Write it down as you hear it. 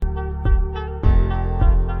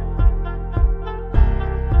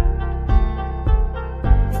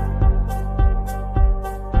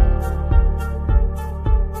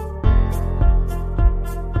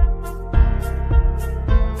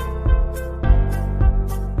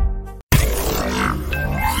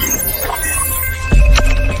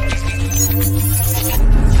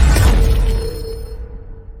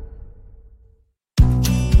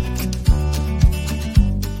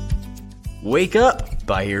Wake up,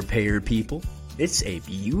 buyer payer people. It's a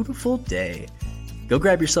beautiful day. Go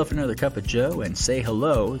grab yourself another cup of joe and say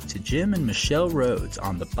hello to Jim and Michelle Rhodes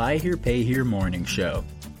on the Buy Here Pay Here morning show.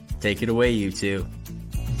 Take it away, you two.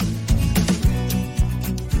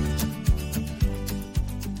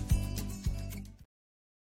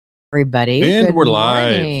 Everybody, and good we're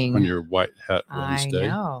morning. live on your White Hat Wednesday. I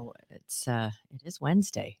know it is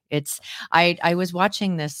Wednesday. I was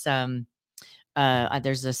watching this.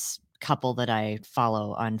 There's this couple that I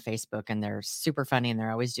follow on Facebook, and they're super funny, and they're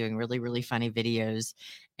always doing really, really funny videos.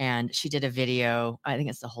 And she did a video. I think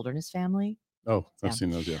it's the Holderness family. Oh, I've seen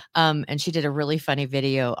those. Yeah. And she did a really funny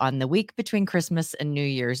video on the week between Christmas and New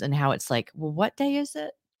Year's, and how it's like, well, what day is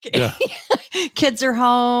it? Yeah. Kids are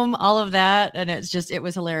home, all of that. And it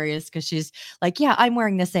was hilarious because she's like, yeah, I'm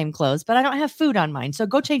wearing the same clothes, but I don't have food on mine. So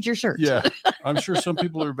go change your shirt. Yeah. I'm sure some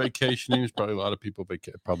people are vacationing. There's probably a lot of people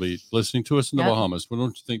probably listening to us in the Bahamas. But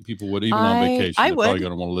don't you think people would, even on vacation, they're probably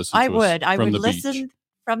going to want to listen to us I from would the listen beach.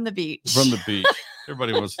 From the beach. From the beach.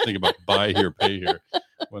 Everybody wants to think about buy here, pay here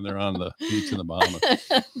when they're on the beach in the Bahamas.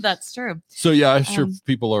 That's true. So, yeah, I'm sure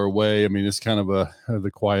people are away. I mean, it's kind of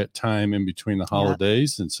the quiet time in between the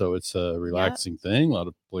holidays. And so it's a relaxing thing. A lot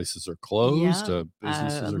of places are closed.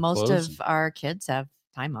 Businesses are most closed. Most of our kids have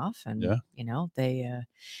time off, and they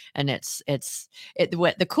and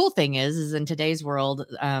what the cool thing is in today's world,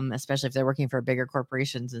 especially if they're working for bigger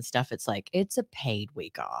corporations and stuff, it's like it's a paid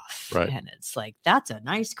week off, right? And it's like that's a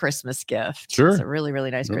nice Christmas gift. Sure, it's a really,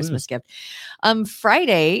 really nice Christmas gift.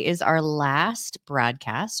 Friday is our last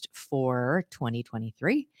broadcast for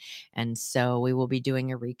 2023, and so we will be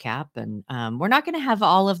doing a recap, and we're not going to have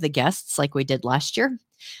all of the guests like we did last year.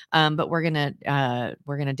 But we're gonna do a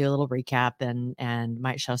little recap and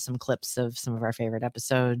might show some clips of some of our favorite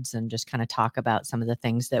episodes and just kind of talk about some of the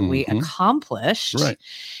things that we accomplished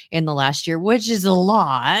in the last year, which is a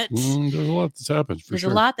lot. There's a lot that's happened. There's a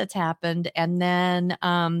lot that's happened, and then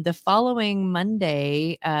the following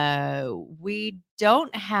Monday, we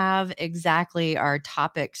don't have exactly our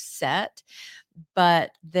topics set.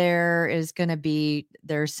 But there's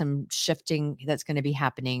some shifting that's going to be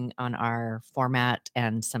happening on our format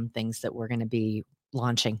and some things that we're going to be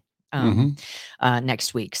launching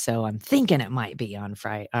next week. So I'm thinking it might be on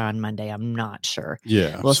Monday. I'm not sure.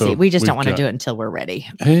 Yeah. We'll see. We just don't want to do it until we're ready.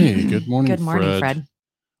 Hey, good morning. Good morning, Fred.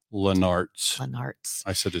 Lenartz.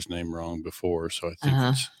 I said his name wrong before, so I think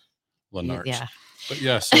it's Lenartz. Yeah. But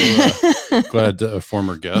yeah, so glad a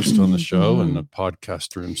former guest on the show and a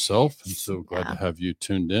podcaster himself. And so glad to have you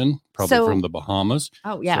tuned in, probably from the Bahamas.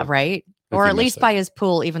 Oh, yeah, right. Or at least by his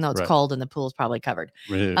pool, even though it's cold and the pool's probably covered.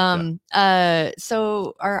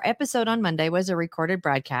 So our episode on Monday was a recorded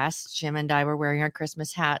broadcast. Jim and I were wearing our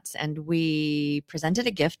Christmas hats, and we presented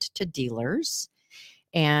a gift to dealers.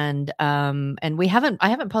 And I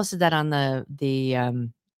haven't posted that on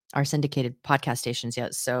our syndicated podcast stations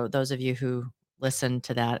yet. So those of you who listen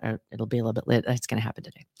to that, it'll be a little bit late. It's going to happen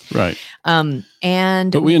today. Right.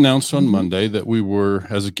 But we announced on Monday that we were,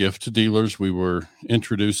 as a gift to dealers, we were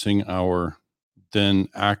introducing our then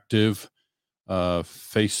active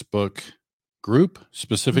Facebook group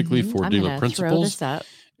specifically for dealer principals.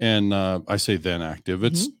 And I say then active.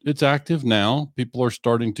 It's active now. People are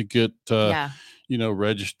starting to get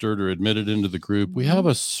registered or admitted into the group. We have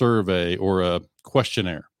a survey or a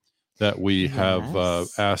questionnaire that we have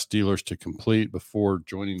asked dealers to complete before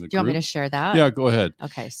joining the group. Do you want me to share that? Yeah, go ahead.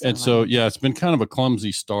 Okay. So it's been kind of a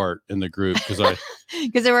clumsy start in the group because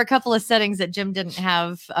there were a couple of settings that Jim didn't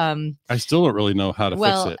have. I still don't really know how to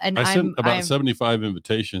fix it. And I sent about 75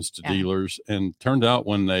 invitations to dealers, and turned out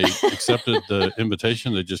when they accepted the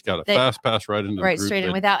invitation, they just got a fast pass right into the group. Straight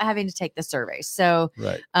in without having to take the survey. So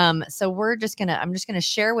so I'm just gonna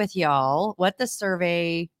share with y'all what the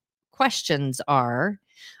survey questions are.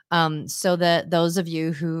 So that those of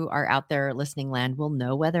you who are out there listening land will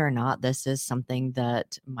know whether or not this is something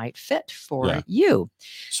that might fit for you.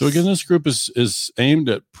 So again, this group is aimed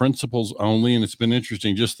at principals only, and it's been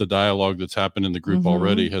interesting. Just the dialogue that's happened in the group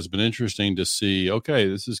already has been interesting to see. Okay,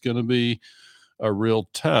 this is going to be a real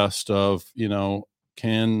test of,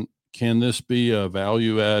 can this be a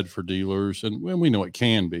value add for dealers? And we know it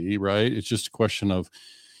can be, right? It's just a question of,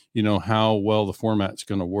 how well the format's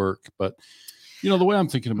going to work. But the way I'm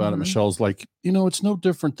thinking about it, Michelle, is like, it's no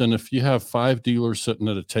different than if you have 5 dealers sitting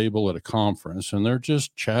at a table at a conference and they're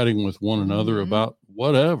just chatting with one another about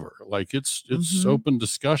whatever. Like it's open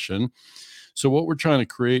discussion. So what we're trying to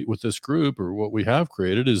create with this group, or what we have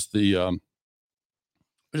created, is the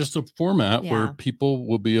just a format where people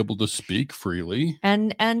will be able to speak freely.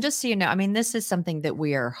 And just so you know, I mean, this is something that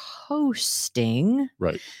we are hosting,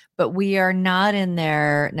 right? But we are not in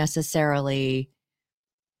there necessarily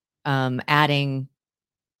adding.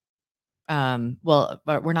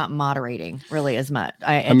 But we're not moderating really as much.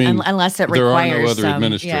 I mean, unless it there are no requires other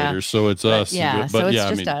administrators, so it's us. Yeah, but so it's yeah,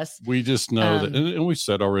 just I mean, us. we just know that, and we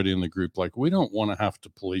said already in the group, like we don't want to have to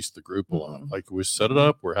police the group a lot. Like we set it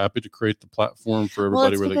up, we're happy to create the platform for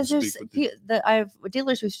everybody where they can speak with I've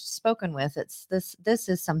dealers we've spoken with. It's this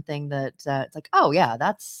is something that it's like, oh yeah,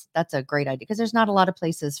 that's a great idea, because there's not a lot of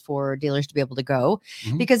places for dealers to be able to go,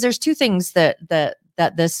 because there's two things that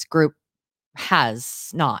this group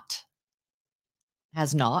has not.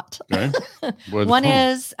 Okay. One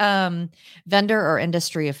is vendor or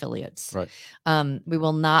industry affiliates. Right. We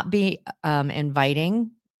will not be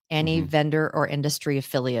inviting any vendor or industry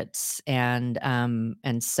affiliates, and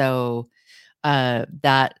so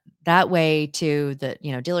that way too, that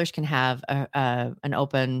dealers can have an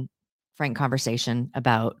open, frank conversation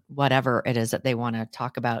about whatever it is that they want to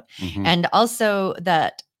talk about, and also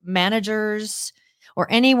that managers or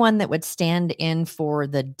anyone that would stand in for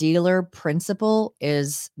the dealer principal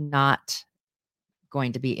is not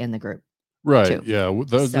going to be in the group. Right. Too. Yeah.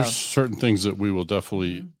 There's certain things that we will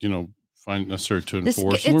definitely, find necessary to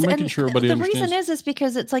enforce. And we're making sure everybody understands. The reason is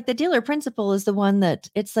because it's like the dealer principal is the one that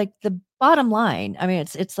it's like the bottom line. I mean,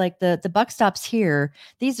 it's like the buck stops here.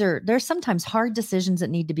 There's sometimes hard decisions that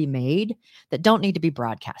need to be made that don't need to be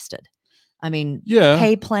broadcasted. I mean,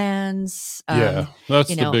 pay plans. That's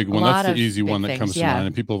the big one. That's the easy one that things, comes to mind.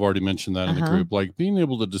 And people have already mentioned that in the group. Like being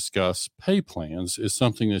able to discuss pay plans is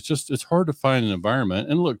something that's it's hard to find an environment.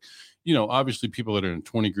 And look, obviously people that are in a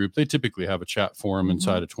 20 group, they typically have a chat forum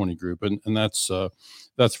inside a 20 group. And that's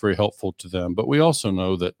very helpful to them. But we also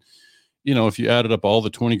know that, if you added up all the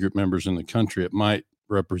 20 group members in the country, it might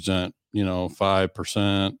represent,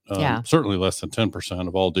 5%, certainly less than 10%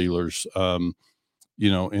 of all dealers,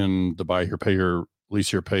 in the buy here, pay here, lease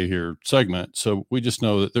here, pay here segment. So we just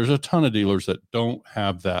know that there's a ton of dealers that don't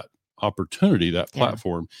have that opportunity, that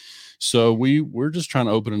platform. So we're just trying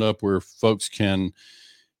to open it up where folks can,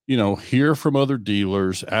 hear from other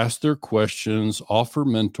dealers, ask their questions, offer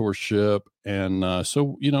mentorship. And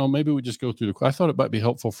so, maybe we just go through I thought it might be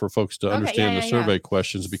helpful for folks to understand the survey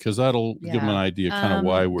questions, because that'll give them an idea kind of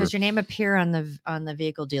why does your name appear on the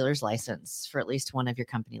vehicle dealer's license for at least one of your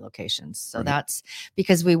company locations. So that's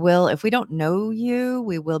because we will, if we don't know you,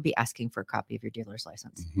 we will be asking for a copy of your dealer's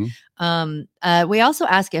license. We also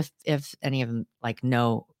ask if any of them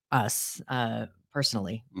know us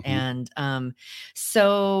personally. And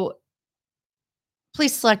so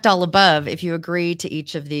please select all above if you agree to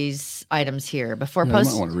each of these items here. Before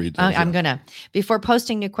before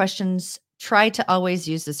posting new questions, try to always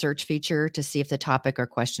use the search feature to see if the topic or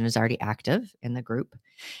question is already active in the group.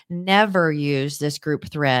 Never use this group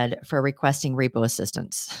thread for requesting repo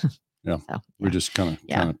assistance. We just kind of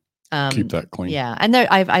keep that clean. Yeah. And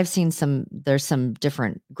I've seen there's some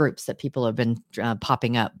different groups that people have been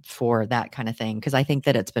popping up for that kind of thing, because I think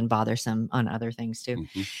that it's been bothersome on other things too.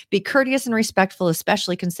 Be courteous and respectful,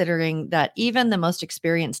 especially considering that even the most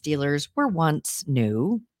experienced dealers were once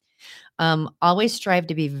new. Always strive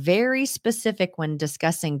to be very specific when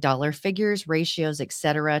discussing dollar figures, ratios,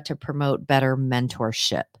 etc., to promote better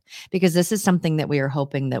mentorship, because this is something that we are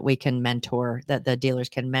hoping that we can mentor, that the dealers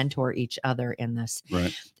can mentor each other in this.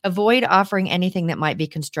 Right. Avoid offering anything that might be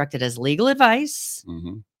constructed as legal advice,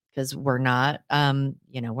 because we're not,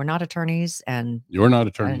 we're not attorneys, and you're not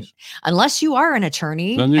attorneys. Unless you are an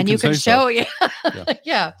attorney and you can show,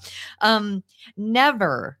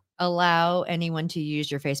 never allow anyone to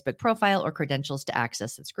use your Facebook profile or credentials to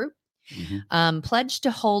access this group. Pledge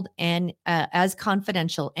to hold as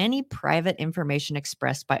confidential any private information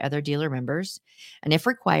expressed by other dealer members, and if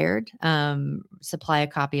required, supply a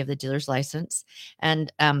copy of the dealer's license.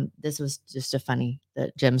 And this was just a funny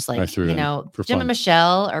that Jim's like, Jim and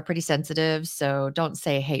Michelle are pretty sensitive, so don't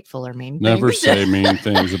say hateful or mean things. Never say mean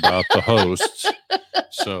things about the hosts.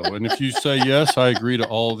 So, and if you say yes, I agree to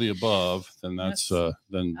all the above, then that's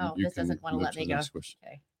then you this can doesn't want to let me go.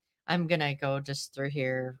 Okay, I'm gonna go just through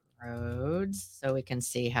here. Roads, so we can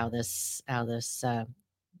see how this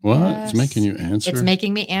it's making you answer. It's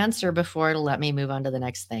making me answer before it'll let me move on to the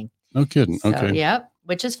next thing. No kidding. Okay. Yep,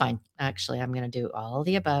 which is fine. Actually, I'm going to do all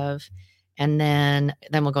the above, and then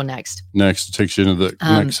we'll go next. Next takes you into the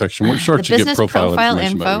next section. We're starting to get profile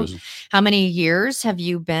info. How many years have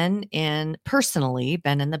you personally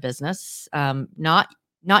been in the business? Not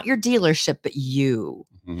your dealership, but you.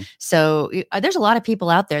 Mhm. So there's a lot of people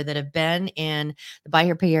out there that have been in the buy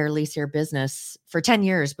here, pay here, lease here business for 10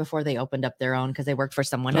 years before they opened up their own because they worked for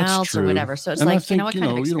someone That's else true. or whatever. So it's And I like, think, what kind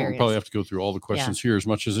of you don't probably experience? have to go through all the questions here as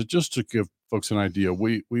much as it just to give folks an idea.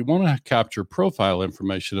 We want to capture profile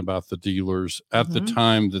information about the dealers at the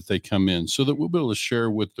time that they come in so that we'll be able to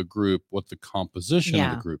share with the group what the composition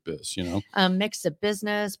of the group is, Mix of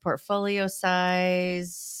business, portfolio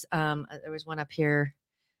size. There was one up here.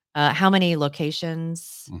 How many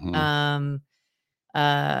locations?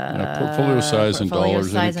 Portfolio size and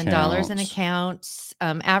dollars and accounts.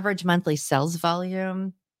 Average monthly sales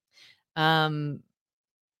volume.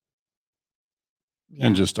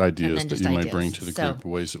 And just ideas that you might bring to the group,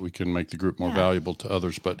 ways that we can make the group more valuable to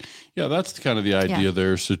others. But that's kind of the idea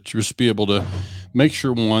there. So just be able to make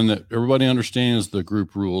sure, one, that everybody understands the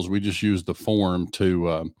group rules. We just use the form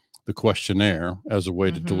to the questionnaire as a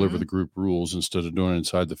way to deliver the group rules instead of doing it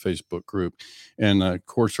inside the Facebook group. And of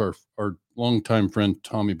course, our longtime friend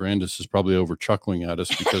Tommy Brandis is probably over chuckling at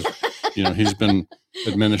us because he's been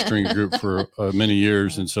administering a group for many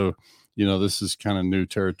years, and so this is kind of new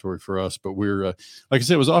territory for us. But we're like I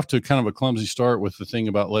said, it was off to kind of a clumsy start with the thing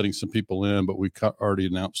about letting some people in, but we already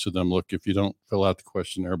announced to them, look, if you don't fill out the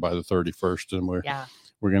questionnaire by the 31st, then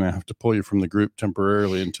we're going to have to pull you from the group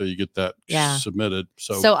temporarily until you get that submitted.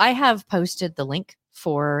 So I have posted the link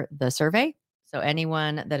for the survey. So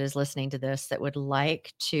anyone that is listening to this that would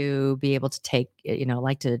like to be able to take,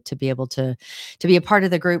 to be able to be a part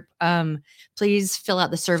of the group, please fill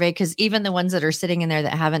out the survey, because even the ones that are sitting in there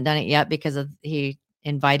that haven't done it yet because he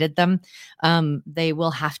invited them, they will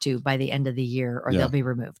have to by the end of the year or they'll be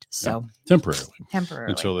removed. So temporarily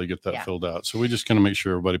until they get that filled out. So we just kind of make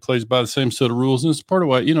sure everybody plays by the same set of rules. And it's part of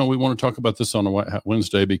why, we want to talk about this on a White Hat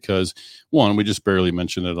Wednesday because, one, we just barely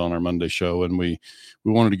mentioned it on our Monday show, and we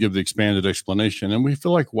wanted to give the expanded explanation. And we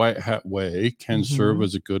feel like White Hat Way can serve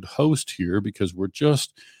as a good host here because we're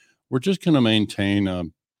just going to maintain a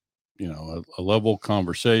level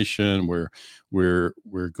conversation where we're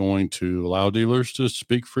going to allow dealers to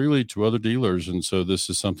speak freely to other dealers. And so this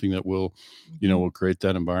is something that we'll create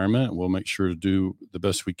that environment. We'll make sure to do the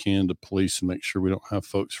best we can to police and make sure we don't have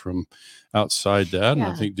folks from outside that. And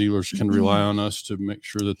I think dealers can rely on us to make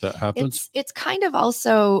sure that happens. It's kind of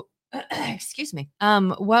also excuse me.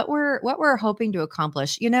 What we're hoping to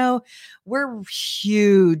accomplish, we're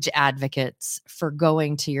huge advocates for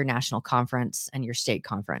going to your national conference and your state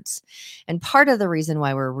conference. And part of the reason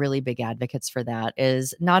why we're really big advocates for that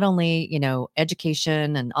is not only,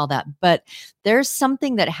 education and all that, but there's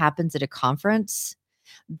something that happens at a conference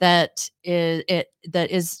that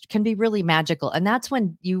can be really magical. And that's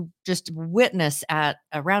when you just witness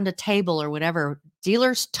around a table or whatever,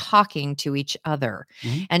 dealers talking to each other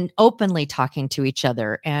and openly talking to each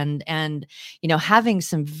other and having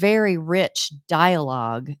some very rich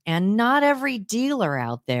dialogue. And not every dealer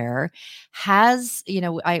out there has,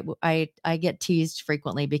 I get teased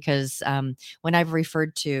frequently because when I've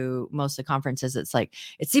referred to most of the conferences, it's like,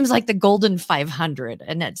 it seems like the golden 500,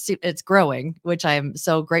 and it's growing, which I'm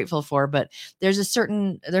so grateful for. But there's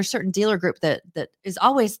certain dealer group that is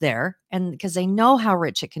always there, and because they know how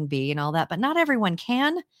rich it can be and all that, but not everyone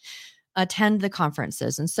can attend the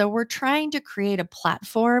conferences. And so we're trying to create a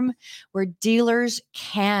platform where dealers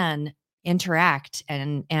can interact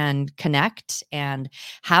and connect and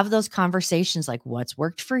have those conversations, like what's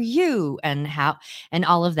worked for you and how, and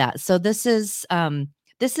all of that. So this is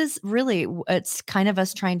really, it's kind of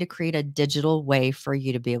us trying to create a digital way for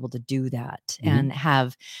you to be able to do that and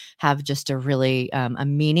have just a really a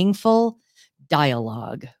meaningful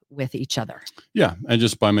dialogue with each other. Yeah. And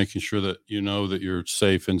just by making sure that that you're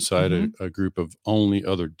safe inside a group of only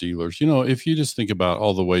other dealers. If you just think about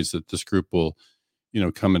all the ways that this group will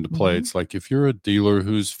come into play, it's like if you're a dealer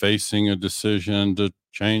who's facing a decision to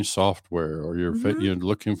change software, or you're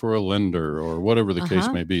looking for a lender, or whatever the case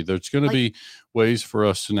may be, there's going to be ways for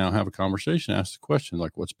us to now have a conversation, ask the question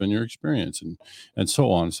like, what's been your experience, and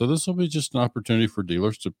so on. So this will be just an opportunity for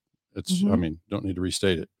dealers to, I mean, don't need to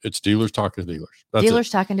restate it. It's dealers talking to dealers. That's dealers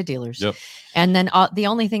it. talking to dealers. Yep. And then the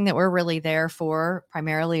only thing that we're really there for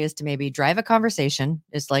primarily is to maybe drive a conversation,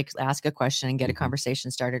 is like ask a question and get a conversation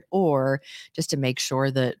started, or just to make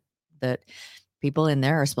sure that people in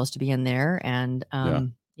there are supposed to be in there, and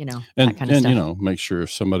that kind of stuff. Make sure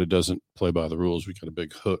if somebody doesn't play by the rules, we got a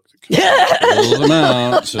big hook that can pull them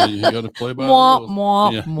out. So you got to play by the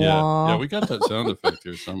rules. Yeah, we got that sound effect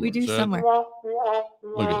here somewhere. We do somewhere.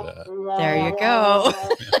 Look at that. There you go.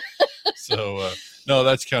 So No,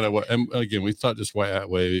 that's kind of what, and again, we thought just White Hat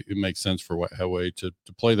Way, it makes sense for White Hat Way to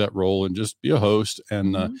play that role and just be a host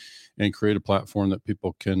and create a platform that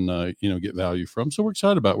people can, get value from. So we're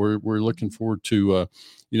excited about it. We're looking forward to,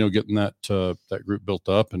 getting that group built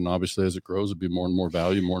up. And obviously as it grows, it'll be more and more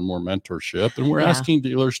value, more and more mentorship. And we're asking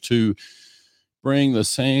dealers to bring the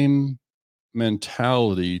same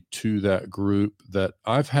mentality to that group that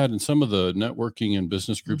I've had in some of the networking and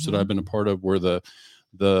business groups that I've been a part of, where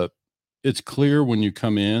it's clear when you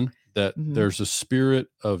come in that there's a spirit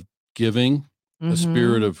of giving, a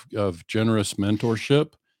spirit of generous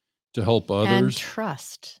mentorship to help others, and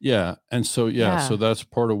trust. Yeah. And so, so that's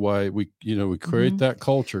part of why we create that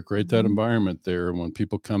culture, create that environment there. And when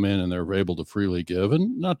people come in and they're able to freely give,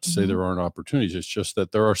 and not to say there aren't opportunities, it's just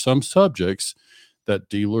that there are some subjects that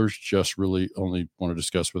dealers just really only want to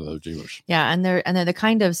discuss with other dealers. Yeah. And they're the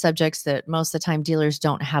kind of subjects that most of the time dealers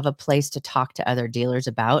don't have a place to talk to other dealers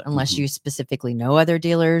about unless you specifically know other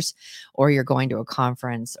dealers or you're going to a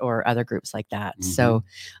conference or other groups like that. So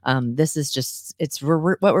this is just,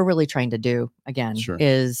 what we're really trying to do again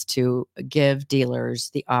is to give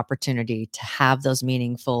dealers the opportunity to have those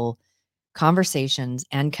meaningful conversations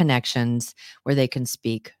and connections where they can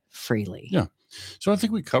speak freely. Yeah. So I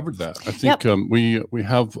think we covered that. I think we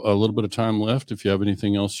have a little bit of time left if you have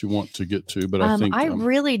anything else you want to get to, but I think I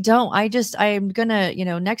really don't. I'm gonna,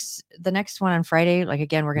 the next one on Friday, like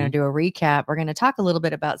again, we're gonna do a recap. We're gonna talk a little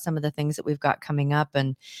bit about some of the things that we've got coming up,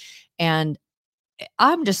 and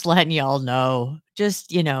I'm just letting y'all know.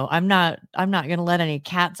 Just I'm not gonna let any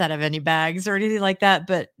cats out of any bags or anything like that.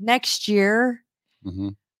 But next year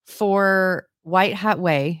for White Hat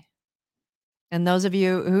Way. And those of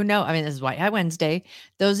you who know, this is White Hat Wednesday.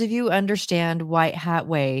 Those of you who understand White Hat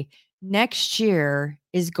Way, next year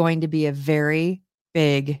is going to be a very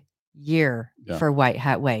big year for White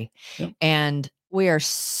Hat Way. Yep. And we are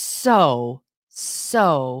so,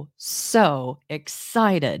 so, so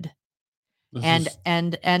excited. This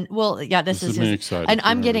is exciting. And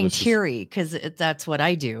I'm getting teary because that's what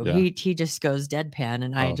I do. Yeah. He just goes deadpan,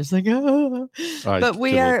 and I just like, oh. But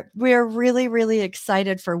we are really, really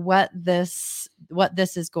excited for what this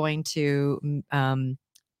is going to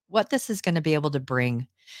be able to bring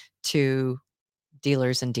to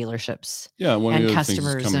dealers and dealerships, and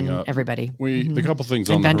customers and everybody. The couple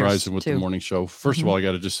things on the horizon with the morning show. First of all, I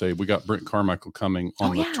got to just say we got Brent Carmichael coming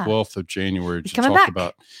on the 12th of January to talk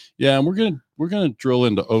about. Yeah, and we're gonna drill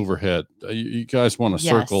into overhead. You guys want to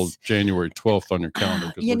circle January 12th on your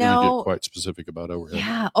calendar because we're going to get quite specific about overhead.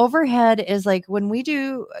 Yeah, overhead is like when we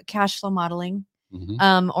do cash flow modeling.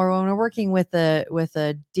 Or when we're working with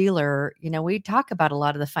a dealer, we talk about a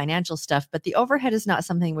lot of the financial stuff, but the overhead is not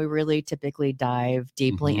something we really typically dive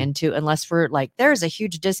deeply into unless we're like, there's a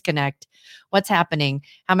huge disconnect. What's happening?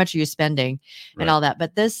 How much are you spending? And all that.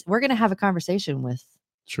 But we're going to have a conversation with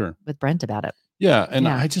Brent about it. Yeah. And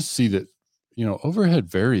I just see that, overhead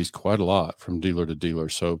varies quite a lot from dealer to dealer.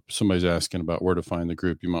 So if somebody's asking about where to find the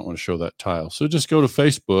group, you might want to show that tile. So just go to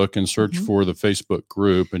Facebook and search for the Facebook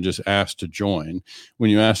group and just ask to join.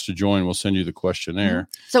 When you ask to join, we'll send you the questionnaire.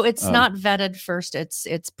 So it's not vetted first.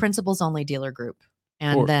 It's principals only dealer group.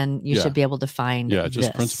 And then you should be able to find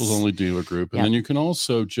just principals only dealer group. And then you can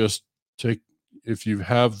also just take, if you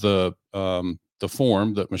have the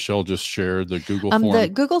form that Michelle just shared, the Google form. The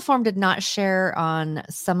Google form did not share on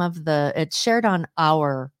it's shared on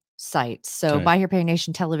our site. So Buy Here Pay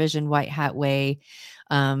Nation Television, White Hat Way,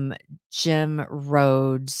 Jim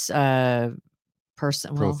Rhodes,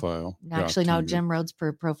 profile. Jim Rhodes'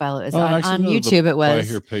 profile is on YouTube. It was Buy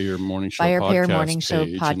Here Pay Your Morning Show. Buy Here Pay Your Morning Show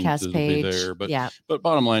podcast page. There. But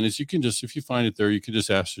bottom line is, you can just, if you find it there, you can just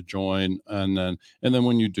ask to join, and then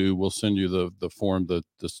when you do, we'll send you the form, the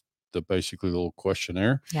basically the little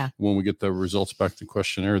questionnaire. Yeah. When we get the results back, the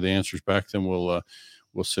questionnaire, the answers back, then we'll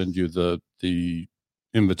send you the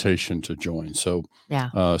invitation to join. So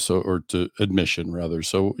or to admission rather.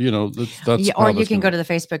 So that's or you can go to the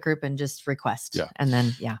Facebook group and just request. Yeah. And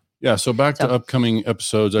then So back to upcoming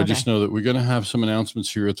episodes. I just know that we're going to have some announcements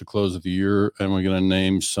here at the close of the year, and we're going to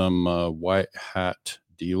name some White Hat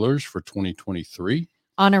dealers for 2023.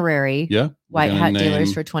 Honorary White Hat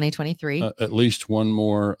dealers for 2023. At least one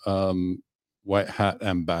more White Hat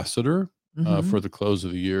ambassador for the close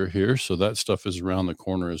of the year here. So that stuff is around the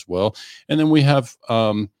corner as well. And then we have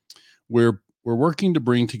we're working to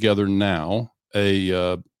bring together now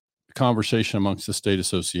a conversation amongst the state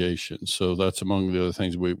association. So that's among the other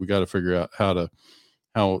things we got to figure out how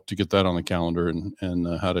to get that on the calendar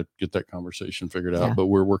and how to get that conversation figured out. But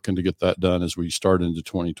we're working to get that done as we start into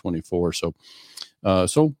 2024. So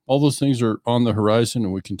all those things are on the horizon,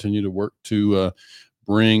 and we continue to work to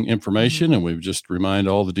bring information, and we just remind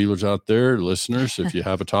all the dealers out there, listeners, if you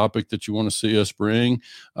have a topic that you want to see us bring,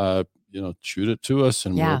 shoot it to us,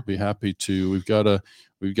 and we'll be happy to. We've got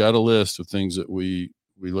a list of things that we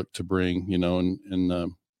look to bring,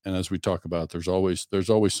 and as we talk about, there's always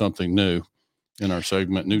something new in our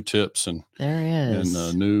segment, new tips, and there is,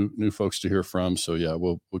 and new folks to hear from. So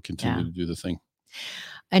we'll continue to do the thing.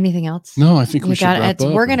 Anything else? No, I think we should wrap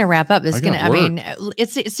up. We're going to wrap up.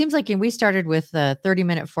 It seems like we started with a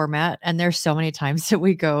 30-minute format, and there's so many times that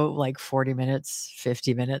we go like 40 minutes,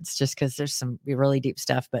 50 minutes, just because there's some really deep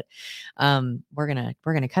stuff. But we're gonna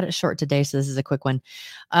cut it short today. So this is a quick one.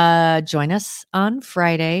 Join us on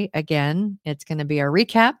Friday again. It's going to be our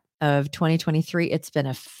recap of 2023. It's been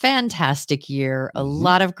a fantastic year. A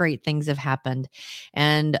lot of great things have happened.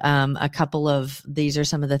 And a couple of these are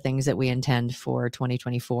some of the things that we intend for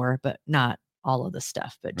 2024, but not all of the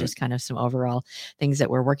stuff, but just kind of some overall things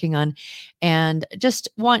that we're working on. And just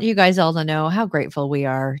want you guys all to know how grateful we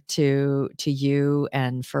are to you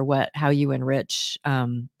and for how you enrich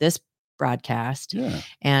this broadcast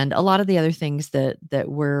and a lot of the other things that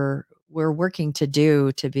we're working to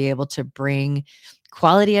do to be able to bring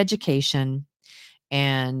quality education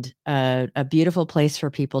and a beautiful place for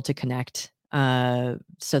people to connect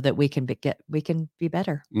so that we can be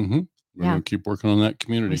better. We're going to keep working on that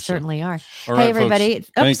community. We certainly are. All hey, right, everybody.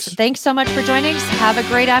 Thanks so much for joining us. Have a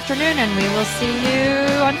great afternoon, and we will see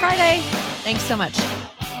you on Friday. Thanks so much.